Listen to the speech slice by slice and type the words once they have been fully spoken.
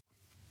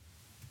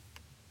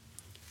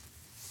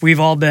We've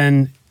all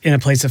been in a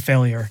place of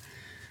failure.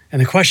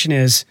 And the question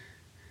is,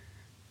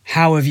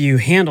 how have you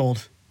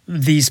handled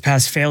these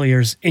past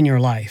failures in your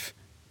life?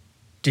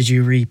 Did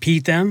you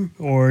repeat them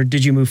or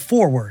did you move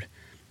forward?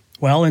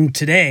 Well, in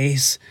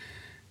today's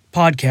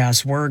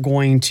podcast, we're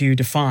going to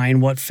define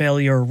what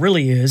failure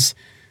really is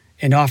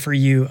and offer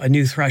you a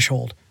new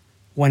threshold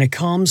when it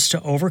comes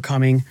to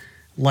overcoming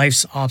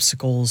life's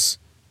obstacles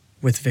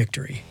with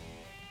victory.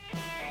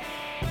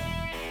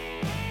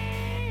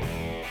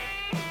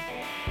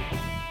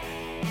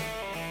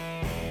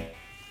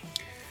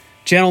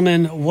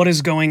 Gentlemen, what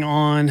is going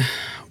on?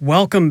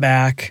 Welcome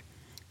back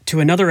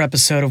to another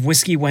episode of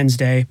Whiskey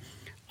Wednesday.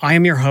 I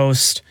am your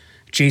host,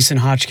 Jason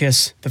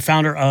Hotchkiss, the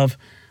founder of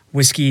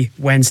Whiskey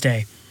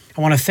Wednesday.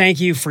 I want to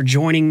thank you for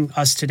joining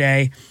us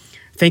today.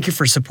 Thank you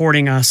for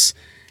supporting us.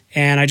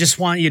 And I just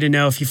want you to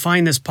know, if you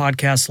find this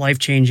podcast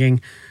life-changing,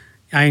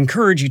 I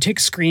encourage you, take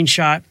a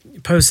screenshot,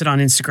 post it on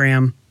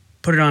Instagram,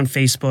 put it on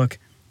Facebook,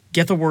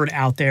 get the word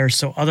out there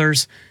so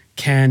others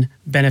can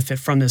benefit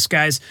from this.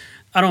 Guys,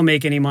 I don't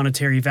make any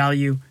monetary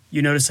value.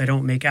 You notice I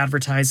don't make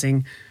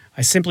advertising.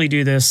 I simply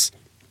do this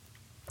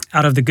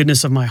out of the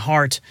goodness of my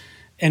heart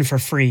and for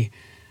free.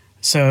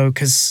 So,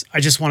 because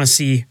I just want to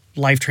see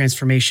life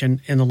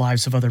transformation in the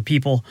lives of other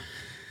people.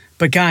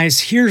 But guys,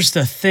 here's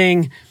the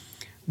thing.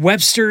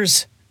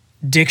 Webster's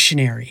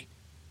Dictionary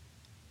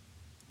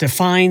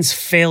defines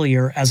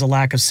failure as a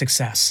lack of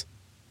success.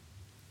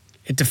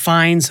 It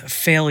defines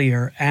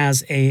failure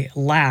as a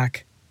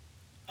lack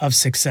of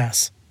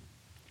success.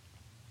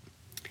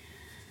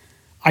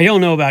 I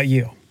don't know about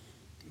you,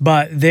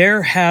 but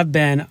there have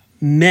been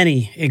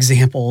many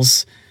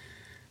examples,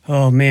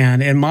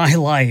 in my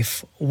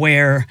life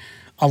where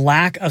a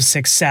lack of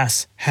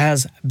success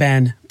has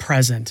been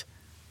present.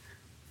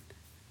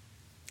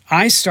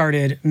 I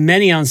started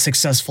many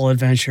unsuccessful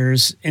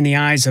adventures in the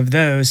eyes of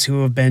those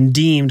who have been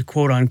deemed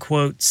quote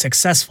unquote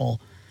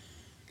successful.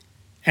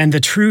 And the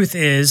truth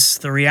is,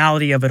 the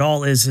reality of it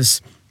all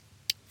is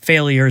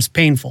failure is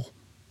painful.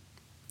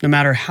 No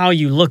matter how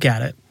you look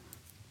at it,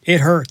 it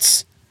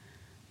hurts.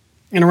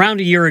 And around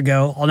a year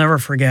ago, I'll never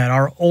forget,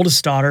 our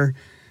oldest daughter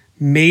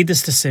made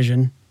this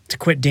decision to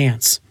quit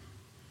dance.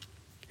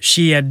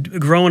 She had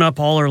grown up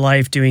all her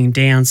life doing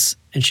dance,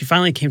 and she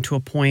finally came to a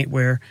point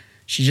where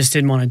she just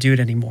didn't want to do it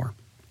anymore.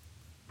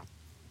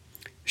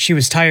 She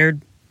was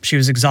tired. She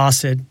was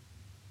exhausted.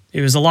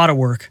 It was a lot of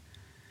work.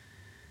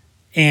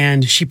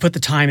 And she put the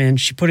time in.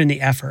 She put in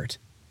the effort.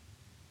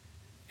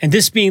 And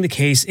this being the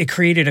case, it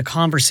created a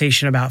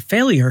conversation about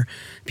failure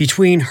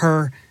between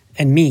her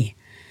and me.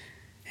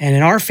 And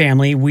in our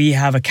family, we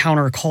have a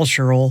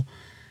countercultural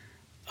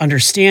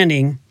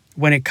understanding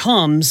when it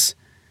comes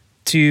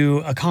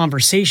to a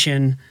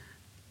conversation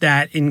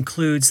that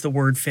includes the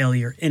word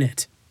failure in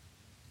it.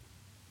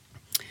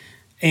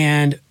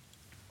 And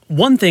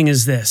one thing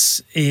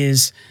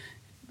is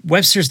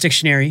Webster's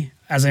Dictionary,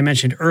 as I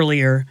mentioned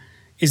earlier,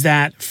 is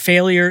that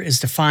failure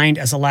is defined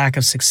as a lack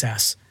of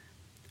success.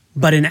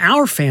 But in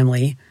our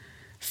family,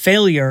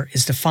 failure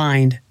is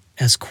defined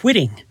as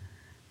quitting.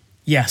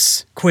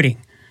 Yes,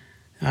 quitting.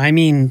 I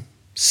mean,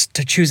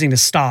 choosing to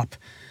stop,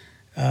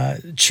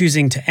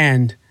 choosing to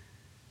end,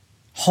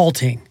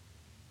 halting,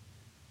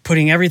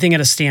 putting everything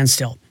at a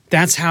standstill.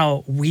 That's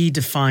how we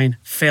define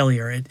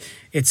failure.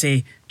 It's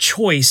a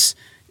choice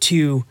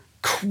to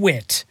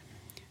quit.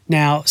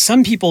 Now,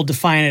 some people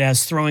define it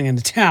as throwing in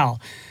the towel.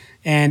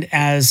 And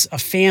as a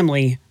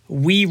family,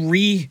 we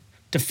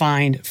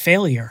redefined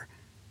failure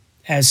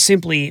as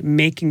simply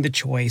making the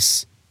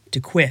choice to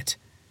quit.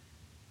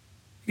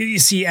 You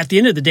see, at the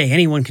end of the day,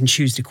 anyone can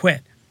choose to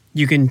quit.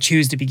 You can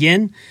choose to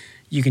begin,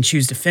 you can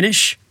choose to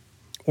finish,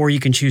 or you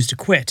can choose to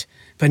quit.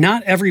 But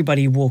not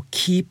everybody will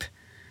keep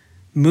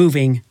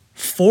moving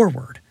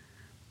forward.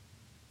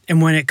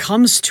 And when it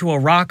comes to a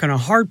rock and a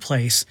hard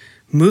place,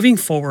 moving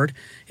forward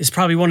is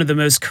probably one of the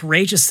most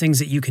courageous things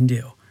that you can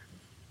do.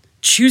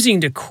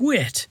 Choosing to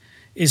quit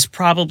is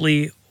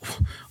probably,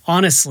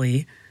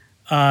 honestly,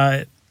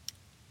 one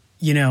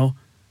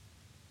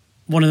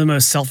of the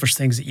most selfish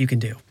things that you can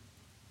do.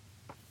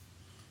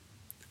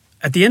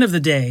 At the end of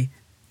the day,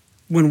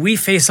 when we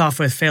face off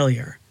with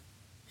failure,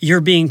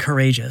 you're being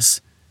courageous.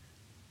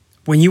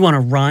 When you want to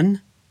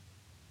run,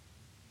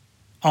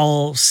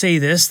 I'll say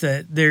this,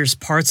 that there's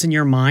parts in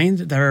your mind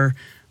that are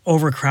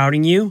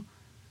overcrowding you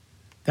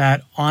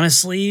that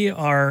honestly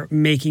are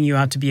making you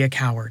out to be a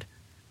coward.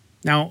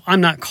 Now, I'm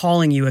not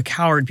calling you a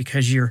coward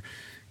because you're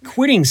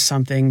quitting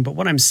something, but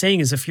what I'm saying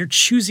is if you're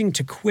choosing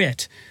to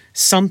quit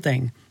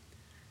something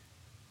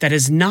that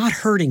is not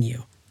hurting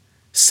you,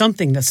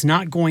 something that's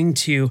not going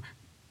to,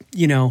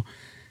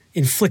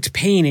 inflict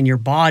pain in your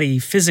body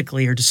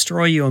physically or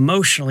destroy you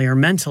emotionally or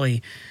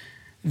mentally,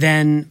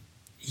 then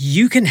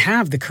you can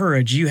have the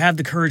courage. You have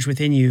the courage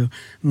within you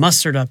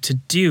mustered up to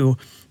do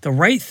the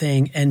right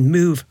thing and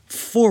move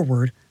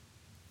forward.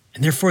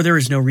 And therefore, there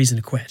is no reason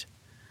to quit.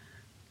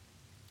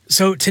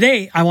 So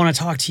today, I want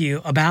to talk to you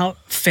about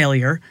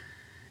failure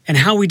and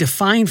how we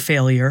define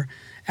failure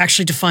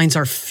actually defines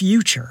our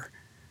future.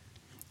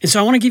 And so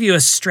I want to give you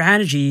a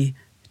strategy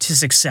to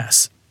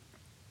success.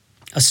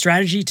 a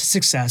strategy to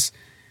success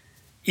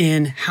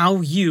in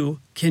how you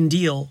can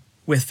deal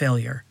with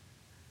failure.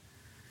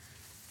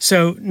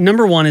 So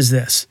number one is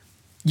this.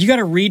 You got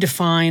to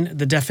redefine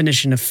the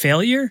definition of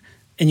failure,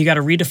 and you got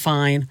to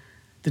redefine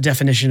the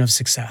definition of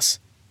success.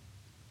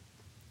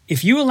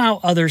 If you allow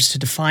others to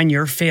define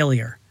your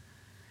failure,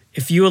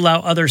 if you allow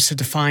others to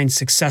define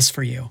success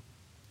for you,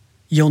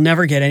 you'll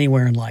never get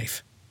anywhere in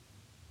life.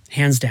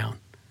 Hands down.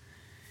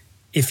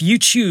 If you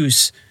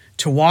choose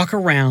to walk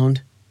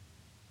around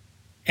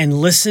and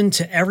listen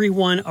to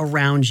everyone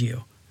around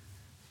you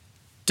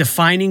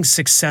defining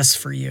success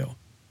for you,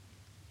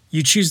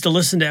 you choose to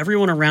listen to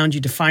everyone around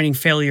you defining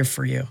failure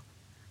for you,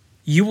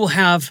 you will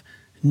have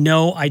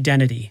no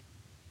identity.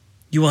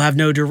 You will have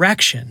no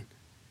direction.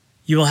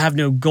 You will have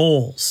no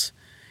goals.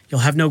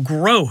 You'll have no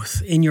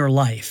growth in your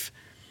life.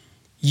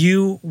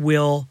 You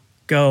will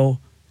go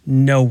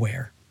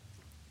nowhere.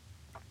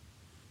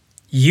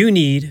 You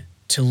need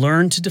to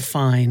learn to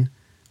define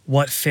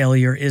what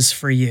failure is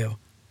for you.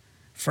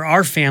 For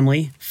our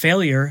family,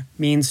 failure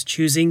means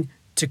choosing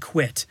to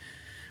quit.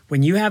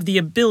 When you have the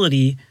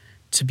ability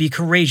to be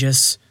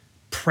courageous,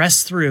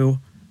 press through,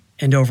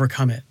 and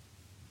overcome it.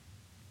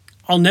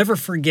 I'll never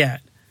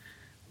forget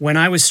when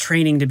I was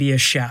training to be a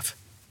chef.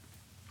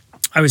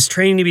 I was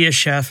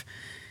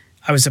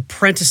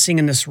apprenticing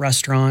in this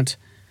restaurant,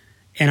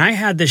 and I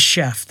had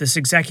this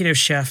executive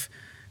chef,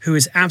 who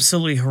is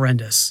absolutely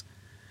horrendous.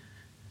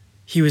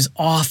 He was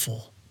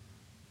awful.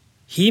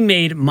 He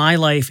made my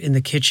life in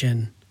the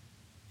kitchen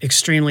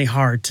extremely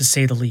hard, to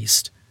say the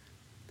least.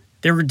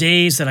 There were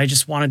days that I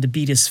just wanted to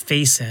beat his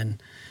face in,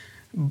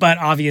 but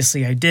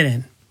obviously I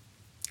didn't.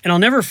 And I'll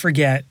never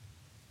forget,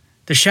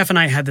 the chef and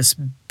I had this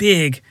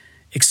big,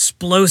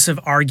 explosive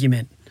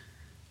argument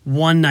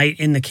one night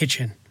in the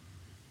kitchen.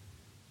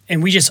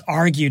 And we just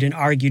argued and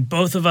argued.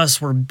 Both of us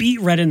were beat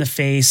red in the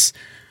face.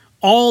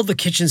 All the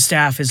kitchen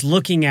staff is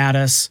looking at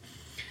us.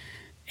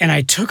 And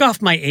I took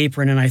off my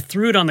apron and I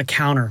threw it on the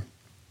counter.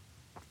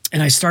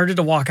 And I started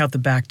to walk out the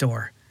back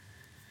door.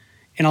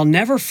 And I'll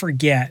never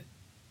forget,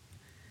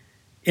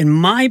 in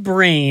my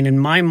brain, in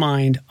my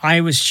mind,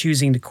 I was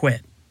choosing to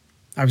quit.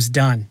 I was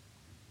done.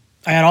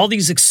 I had all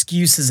these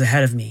excuses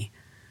ahead of me.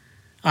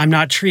 I'm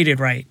not treated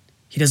right.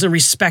 He doesn't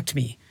respect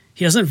me.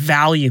 He doesn't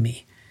value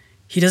me.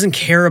 He doesn't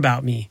care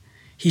about me.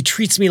 He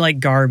treats me like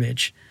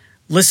garbage.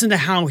 Listen to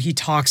how he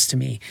talks to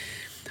me.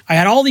 I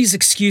had all these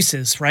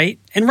excuses, right?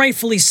 And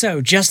rightfully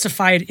so,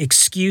 justified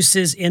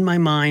excuses in my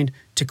mind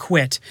to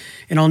quit.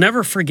 And I'll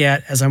never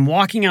forget, as I'm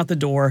walking out the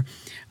door,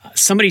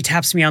 somebody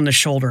taps me on the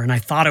shoulder, and I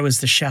thought it was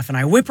the chef. And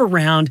I whip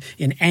around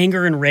in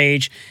anger and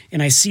rage,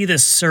 and I see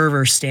this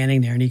server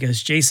standing there, and he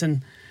goes,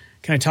 "Jason,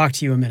 can I talk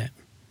to you a minute?"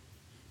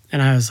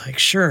 And I was like,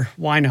 "Sure,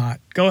 why not?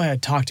 Go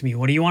ahead, talk to me.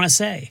 What do you want to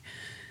say?"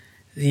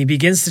 And he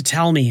begins to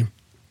tell me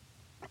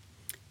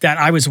that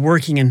I was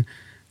working in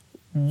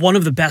one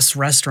of the best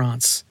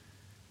restaurants,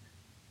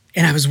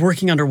 and I was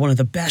working under one of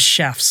the best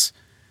chefs.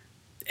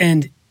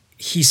 And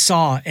he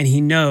saw and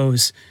he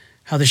knows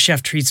how the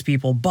chef treats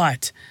people,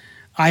 but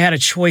I had a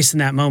choice in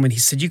that moment. He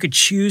said, "You could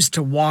choose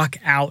to walk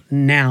out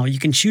now. You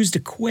can choose to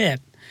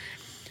quit,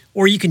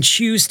 or you can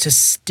choose to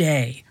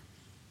stay.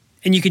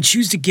 And you can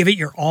choose to give it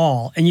your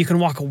all, and you can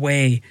walk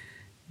away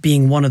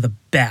being one of the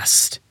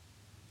best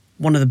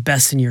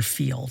in your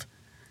field."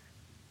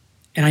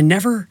 And I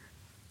never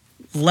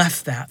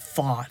left that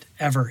thought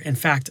ever. In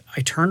fact,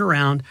 I turned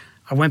around,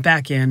 I went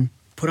back in,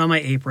 put on my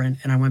apron,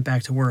 and I went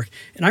back to work.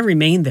 And I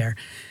remained there.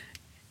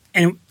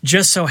 And it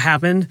just so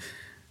happened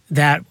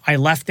that I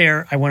left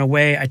there, I went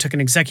away, I took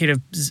an executive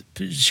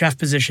chef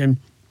position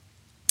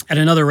at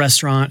another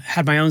restaurant,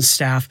 had my own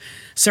staff.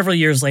 Several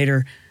years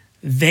later,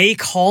 they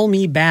call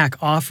me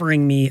back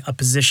offering me a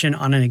position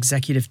on an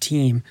executive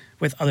team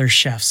with other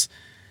chefs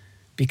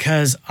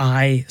because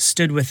I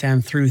stood with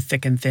them through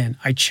thick and thin.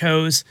 I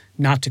chose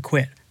not to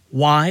quit.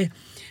 Why?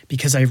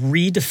 Because I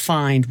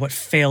redefined what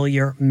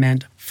failure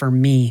meant for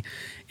me,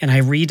 and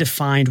I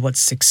redefined what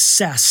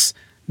success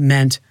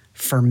meant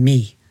for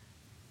me.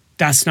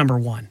 That's number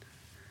one.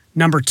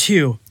 Number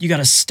two, you got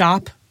to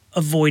stop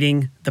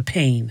avoiding the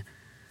pain.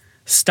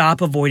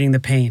 Stop avoiding the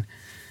pain.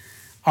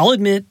 I'll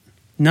admit,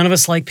 none of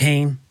us like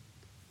pain.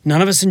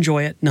 None of us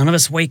enjoy it. None of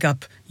us wake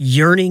up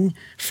yearning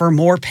for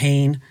more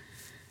pain.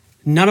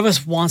 None of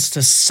us wants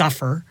to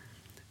suffer.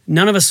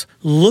 None of us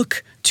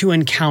look to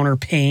encounter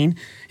pain.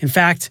 In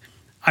fact,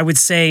 I would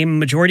say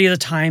majority of the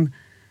time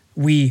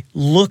we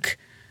look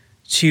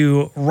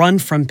to run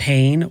from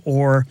pain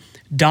or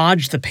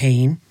dodge the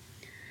pain.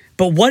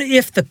 But what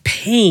if the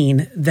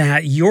pain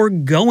that you're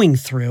going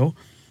through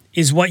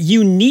is what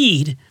you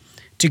need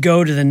to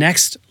go to the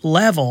next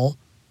level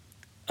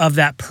of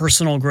that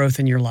personal growth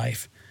in your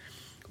life?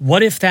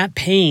 What if that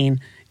pain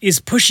is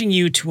pushing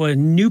you to a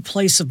new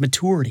place of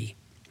maturity?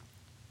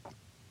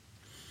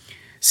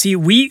 See,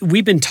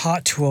 we've been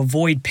taught to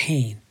avoid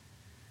pain.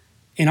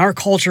 In our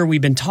culture,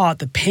 we've been taught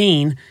that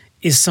pain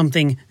is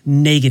something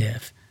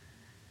negative.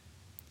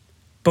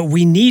 But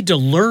we need to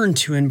learn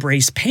to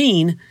embrace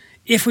pain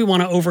if we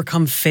want to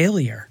overcome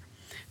failure.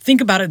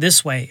 Think about it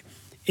this way.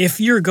 If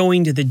you're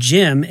going to the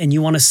gym and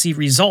you want to see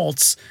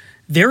results,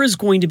 there is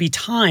going to be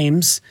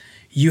times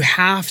you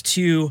have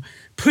to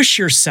push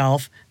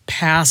yourself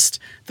past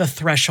the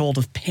threshold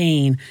of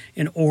pain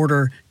in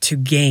order to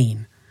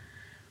gain.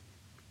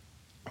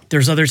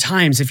 There's other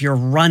times if you're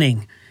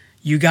running,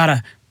 you got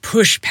to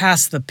push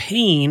past the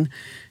pain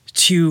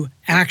to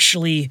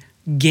actually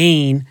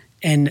gain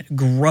and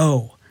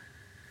grow.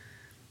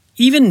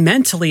 Even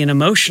mentally and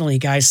emotionally,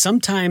 guys,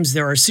 sometimes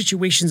there are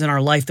situations in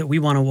our life that we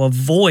want to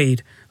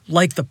avoid,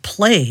 like the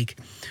plague,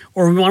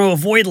 or we want to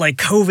avoid like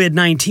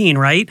COVID-19,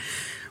 right?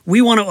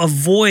 We want to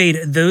avoid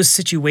those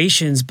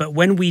situations, but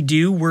when we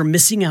do, we're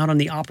missing out on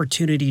the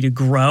opportunity to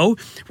grow.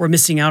 We're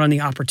missing out on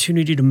the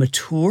opportunity to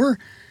mature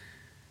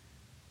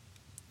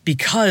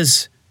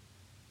because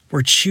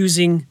we're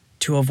choosing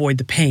to avoid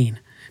the pain.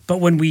 But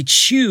when we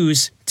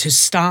choose to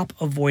stop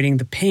avoiding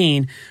the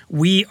pain,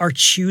 we are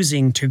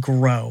choosing to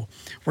grow.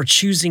 We're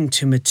choosing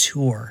to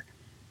mature.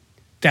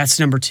 That's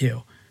number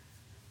 2.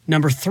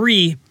 Number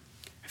 3,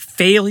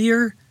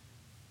 failure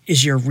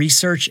is your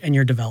research and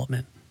your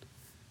development.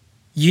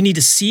 You need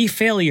to see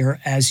failure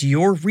as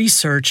your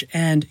research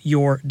and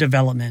your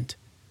development.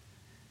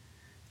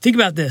 Think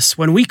about this.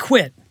 When we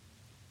quit,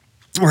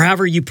 or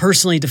however you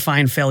personally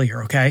define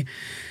failure, okay?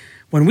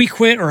 When we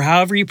quit, or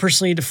however you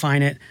personally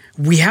define it,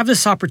 we have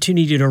this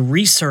opportunity to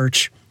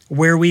research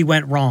where we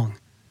went wrong.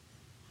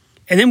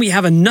 And then we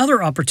have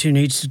another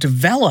opportunity to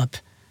develop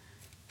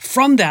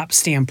from that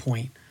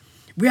standpoint.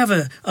 We have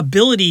an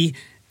ability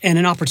and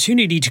an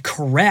opportunity to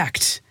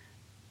correct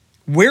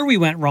where we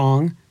went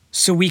wrong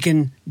so we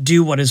can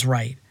do what is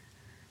right.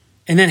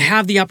 And then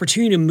have the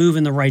opportunity to move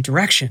in the right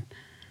direction.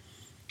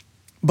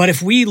 But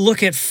if we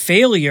look at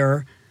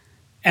failure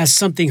as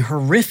something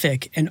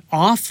horrific and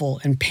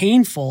awful and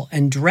painful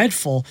and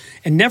dreadful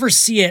and never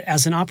see it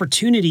as an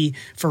opportunity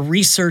for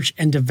research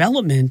and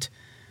development,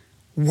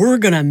 we're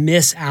going to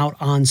miss out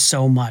on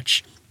so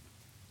much.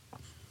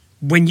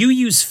 When you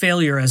use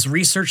failure as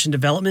research and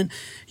development,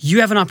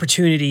 you have an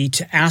opportunity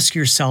to ask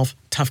yourself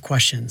tough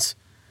questions.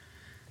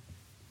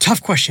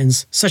 Tough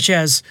questions such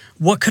as,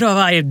 what could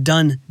I have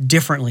done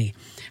differently?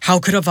 How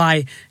could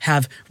I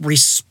have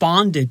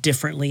responded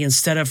differently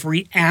instead of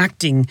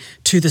reacting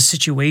to the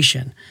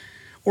situation?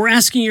 Or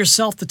asking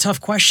yourself the tough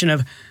question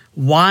of,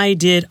 why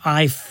did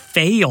I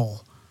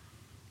fail?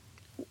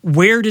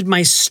 Where did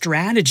my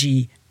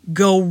strategy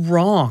go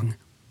wrong?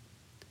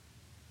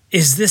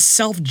 Is this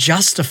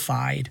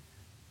self-justified?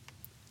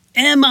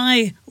 Am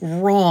I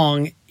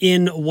wrong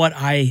in what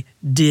I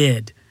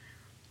did?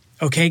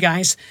 Okay,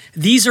 guys,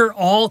 these are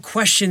all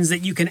questions that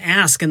you can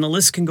ask, and the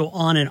list can go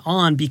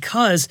on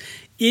because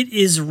it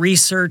is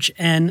research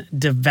and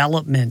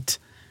development.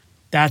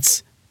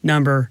 That's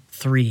number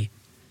 3.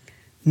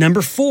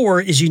 Number 4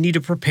 is you need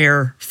to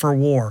prepare for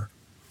war.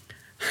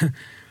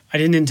 I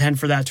didn't intend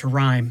for that to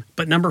rhyme,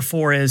 but number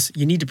 4 is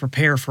you need to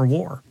prepare for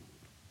war.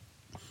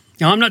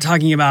 Now, I'm not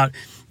talking about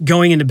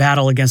going into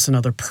battle against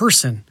another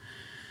person.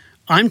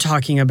 I'm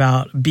talking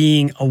about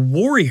being a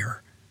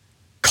warrior,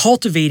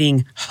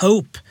 cultivating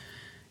hope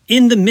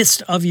in the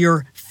midst of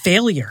your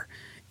failure,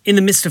 in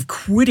the midst of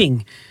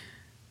quitting.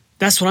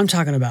 That's what I'm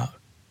talking about.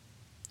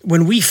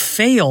 When we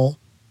fail,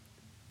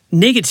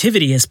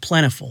 negativity is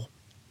plentiful.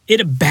 It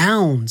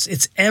abounds.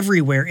 It's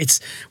everywhere. It's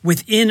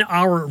within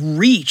our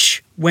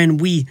reach when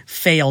we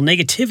fail.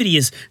 Negativity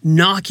is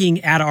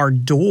knocking at our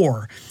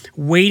door,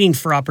 waiting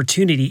for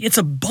opportunity. It's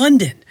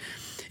abundant.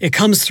 It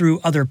comes through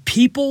other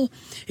people.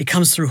 It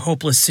comes through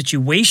hopeless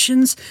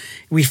situations.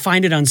 We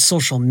find it on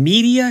social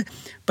media.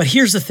 But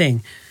here's the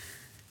thing.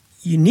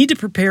 You need to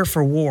prepare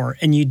for war,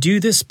 and you do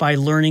this by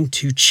learning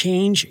to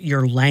change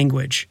your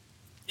language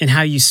and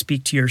how you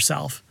speak to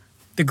yourself.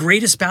 The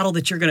greatest battle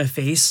that you're going to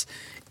face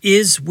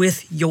is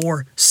with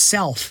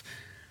yourself.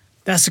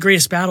 That's the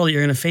greatest battle that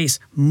you're going to face,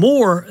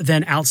 more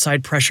than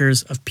outside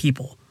pressures of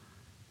people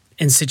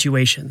and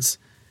situations.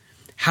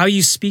 How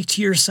you speak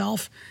to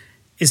yourself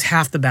is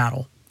half the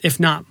battle, if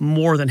not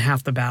more than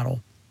half the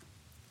battle.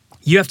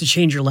 You have to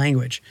change your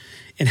language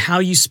and how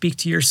you speak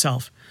to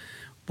yourself.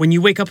 When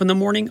you wake up in the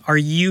morning, are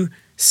you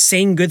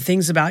saying good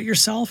things about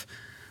yourself,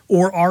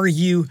 or are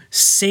you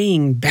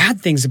saying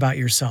bad things about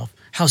yourself?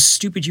 How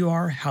stupid you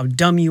are, how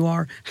dumb you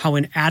are, how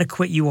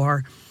inadequate you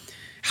are,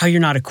 how you're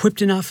not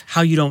equipped enough,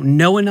 how you don't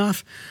know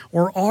enough?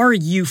 Or are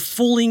you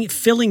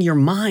filling your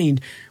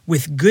mind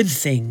with good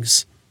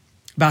things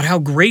about how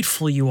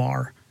grateful you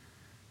are?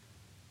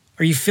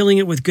 Are you filling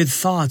it with good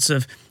thoughts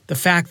of the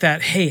fact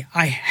that, hey,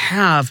 I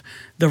have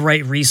the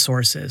right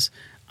resources,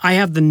 I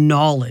have the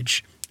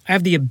knowledge, I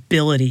have the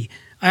ability,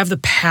 I have the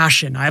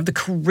passion, I have the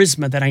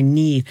charisma that I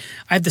need,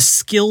 I have the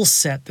skill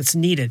set that's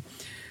needed.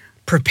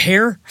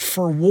 Prepare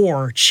for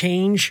war.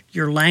 Change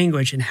your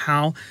language and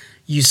how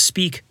you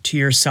speak to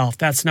yourself.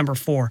 That's number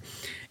 4.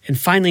 And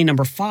finally,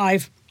 number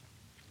 5,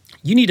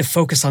 you need to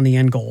focus on the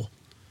end goal.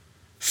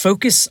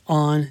 Focus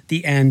on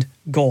the end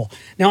goal.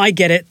 Now, I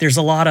get it. There's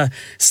a lot of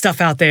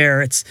stuff out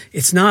there.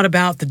 It's not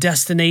about the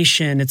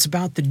destination. It's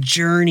about the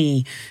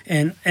journey.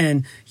 And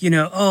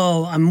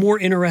I'm more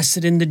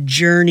interested in the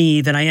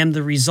journey than I am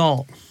the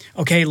result.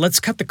 Okay, let's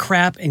cut the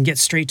crap and get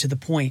straight to the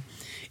point.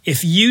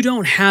 If you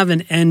don't have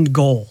an end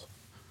goal,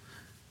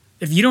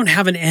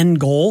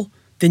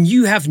 then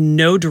you have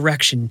no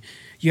direction.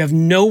 You have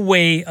no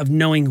way of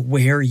knowing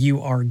where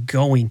you are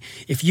going.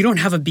 If you don't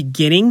have a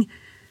beginning,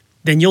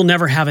 then you'll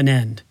never have an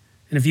end.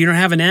 And if you don't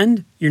have an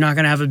end, you're not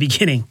going to have a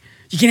beginning.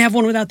 You can't have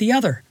one without the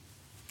other.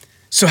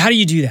 So how do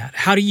you do that?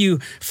 How do you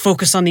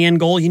focus on the end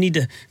goal? You need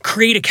to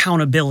create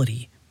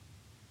accountability.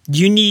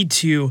 You need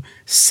to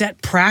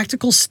set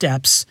practical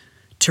steps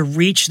to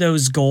reach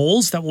those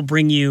goals that will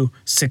bring you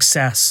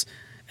success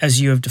as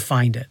you have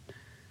defined it.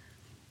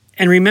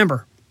 And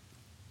remember,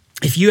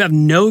 if you have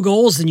no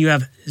goals, then you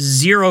have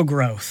zero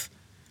growth.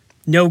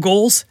 No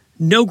goals,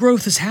 no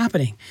growth is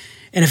happening.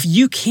 And if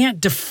you can't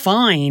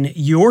define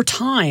your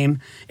time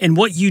and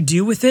what you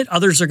do with it,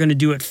 others are going to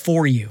do it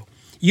for you.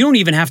 You don't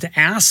even have to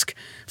ask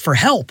for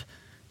help.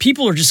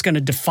 People are just going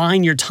to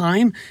define your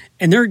time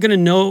and they're going to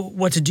know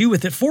what to do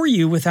with it for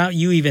you without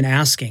you even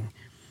asking.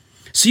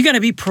 So you got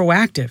to be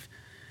proactive.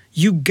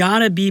 You got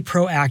to be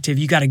proactive.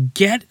 You got to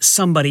get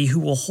somebody who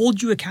will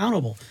hold you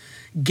accountable.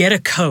 Get a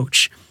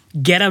coach,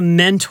 get a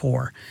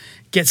mentor,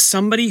 get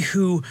somebody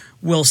who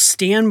will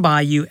stand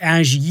by you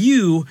as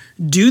you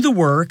do the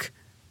work,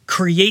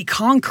 create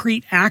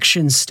concrete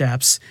action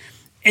steps,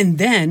 and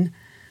then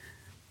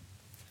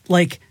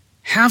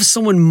have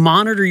someone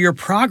monitor your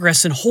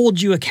progress and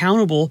hold you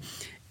accountable,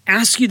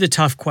 ask you the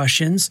tough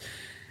questions,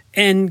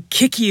 and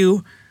kick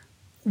you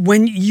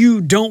when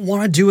you don't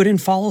want to do it and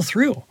follow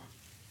through.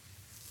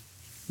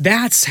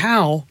 That's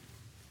how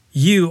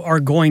you are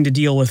going to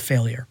deal with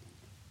failure.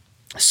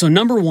 So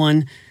number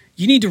one,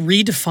 you need to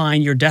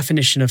redefine your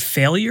definition of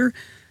failure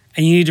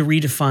and you need to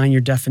redefine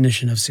your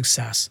definition of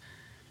success.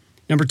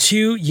 Number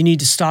two, you need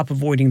to stop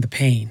avoiding the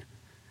pain.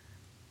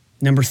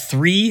 Number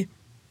three,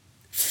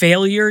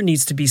 failure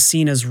needs to be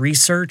seen as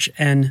research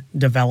and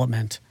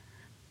development.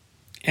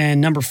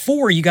 And number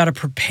four, you got to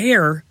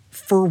prepare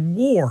for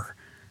war.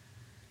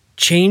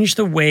 Change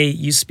the way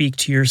you speak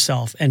to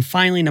yourself. And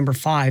finally, number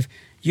five,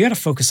 you got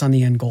to focus on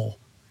the end goal.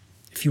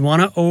 If you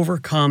want to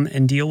overcome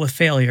and deal with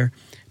failure,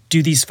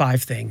 do these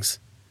 5 things.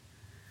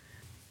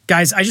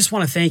 Guys, I just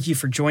want to thank you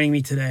for joining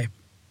me today.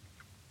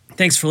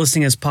 Thanks for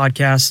listening to this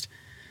podcast.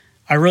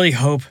 I really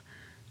hope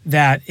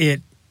that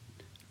it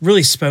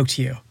really spoke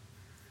to you,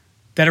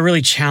 that it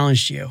really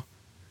challenged you.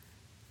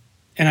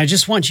 And I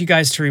just want you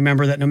guys to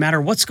remember that no matter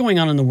what's going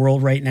on in the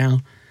world right now,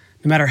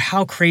 no matter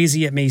how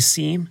crazy it may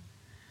seem,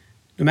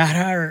 no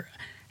matter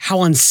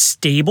how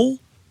unstable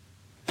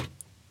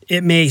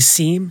it may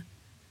seem,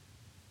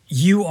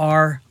 you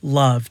are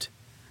loved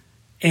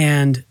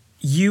and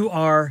you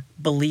are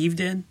believed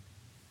in.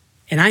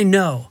 And I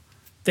know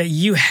that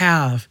you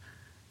have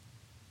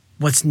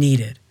what's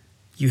needed.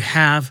 You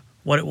have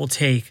what it will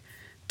take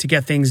to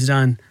get things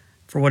done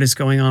for what is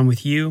going on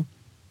with you,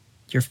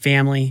 your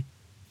family,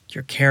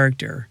 your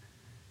character,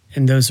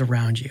 and those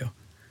around you.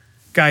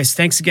 Guys,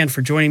 thanks again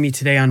for joining me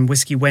today on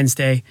Whiskey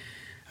Wednesday.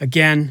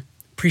 Again,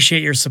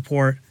 appreciate your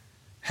support.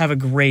 Have a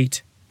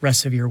great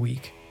rest of your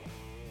week.